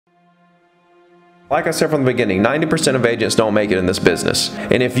Like I said from the beginning, 90% of agents don't make it in this business.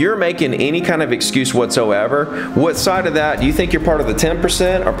 And if you're making any kind of excuse whatsoever, what side of that, do you think you're part of the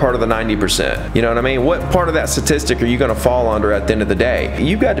 10% or part of the 90%? You know what I mean? What part of that statistic are you going to fall under at the end of the day?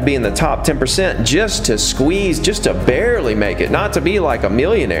 You've got to be in the top 10% just to squeeze, just to barely make it. Not to be like a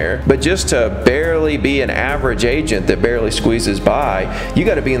millionaire, but just to barely be an average agent that barely squeezes by. You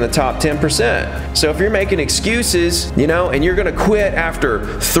got to be in the top 10%. So if you're making excuses, you know, and you're going to quit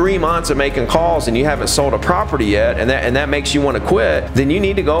after 3 months of making calls and you haven't sold a property yet, and that makes you want to quit, then you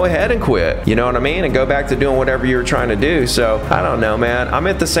need to go ahead and quit. You know what I mean? And go back to doing whatever you were trying to do. So I don't know, man. I'm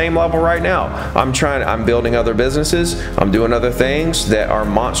at the same level right now. I'm building other businesses. I'm doing other things that are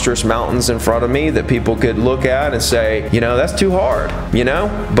monstrous mountains in front of me that people could look at and say, you know, that's too hard, you know?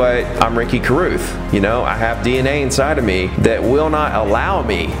 But I'm Ricky Carruth. You know, I have DNA inside of me that will not allow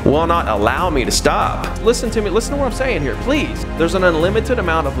me to stop. Listen to me. Listen to what I'm saying here, please. There's an unlimited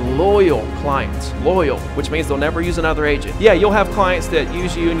amount of loyal clients. Loyal, which means they'll never use another agent. Yeah, you'll have clients that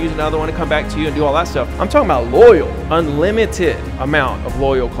use you and use another one and come back to you and do all that stuff. I'm talking about loyal, unlimited amount of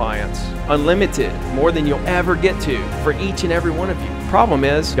loyal clients. Unlimited, more than you'll ever get to for each and every one of you. Problem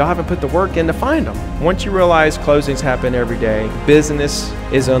is, y'all haven't put the work in to find them. Once you realize closings happen every day, business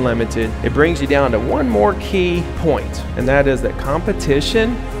is unlimited, it brings you down to one more key point, and that is that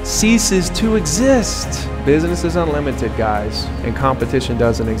competition ceases to exist. Business is unlimited, guys, and competition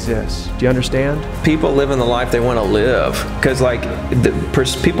doesn't exist. Do you understand? People live in the life they want to live, because like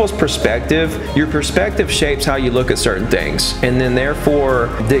people's perspective, your perspective shapes how you look at certain things, and then therefore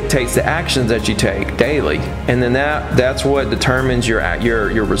dictates the actions that you take daily, and then that's what determines your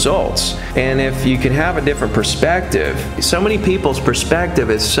results. And if you can have a different perspective, so many people's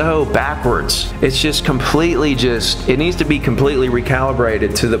perspective is so backwards. It's just completely it needs to be completely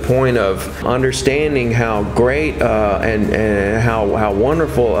recalibrated to the point of understanding how great and how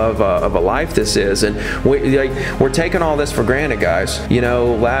wonderful of a life this is. And we're taking all this for granted, guys. You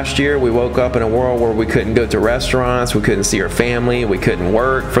know, last year we woke up in a world where we couldn't go to restaurants, we couldn't see our family, we couldn't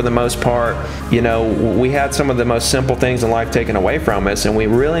work for the most part. You know, we had some of the most simple things in life taken away from us, and we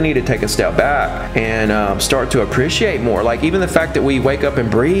really need to take a step back and start to appreciate more. Like even the fact that we wake up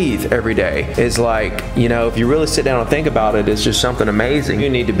and breathe every day is like, you know, if you really sit down and think about it, it's just something amazing. You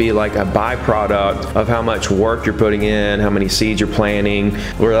need to be like a byproduct of how much work you're putting in, how many seeds you're planting,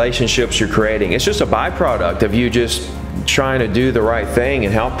 relationships you're creating. It's just a byproduct of you just trying to do the right thing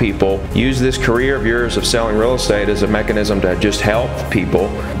and help people. Use this career of yours of selling real estate as a mechanism to just help people.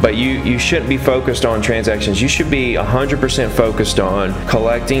 But you shouldn't be focused on transactions. You should be 100% focused on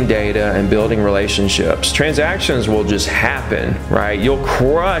collecting data and building relationships. Transactions will just happen, right? You'll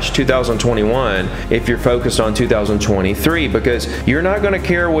crush 2021 if you're focused on 2023, because you're not going to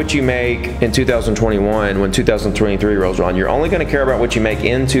care what you make in 2021 when 2023 rolls around. You're only going to care about what you make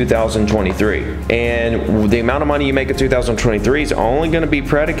in 2023. And the amount of money you make in 2023 is only going to be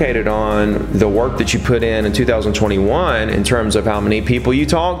predicated on the work that you put in 2021 in terms of how many people you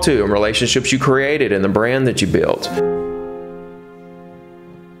talk to and relationships you created and the brand that you built.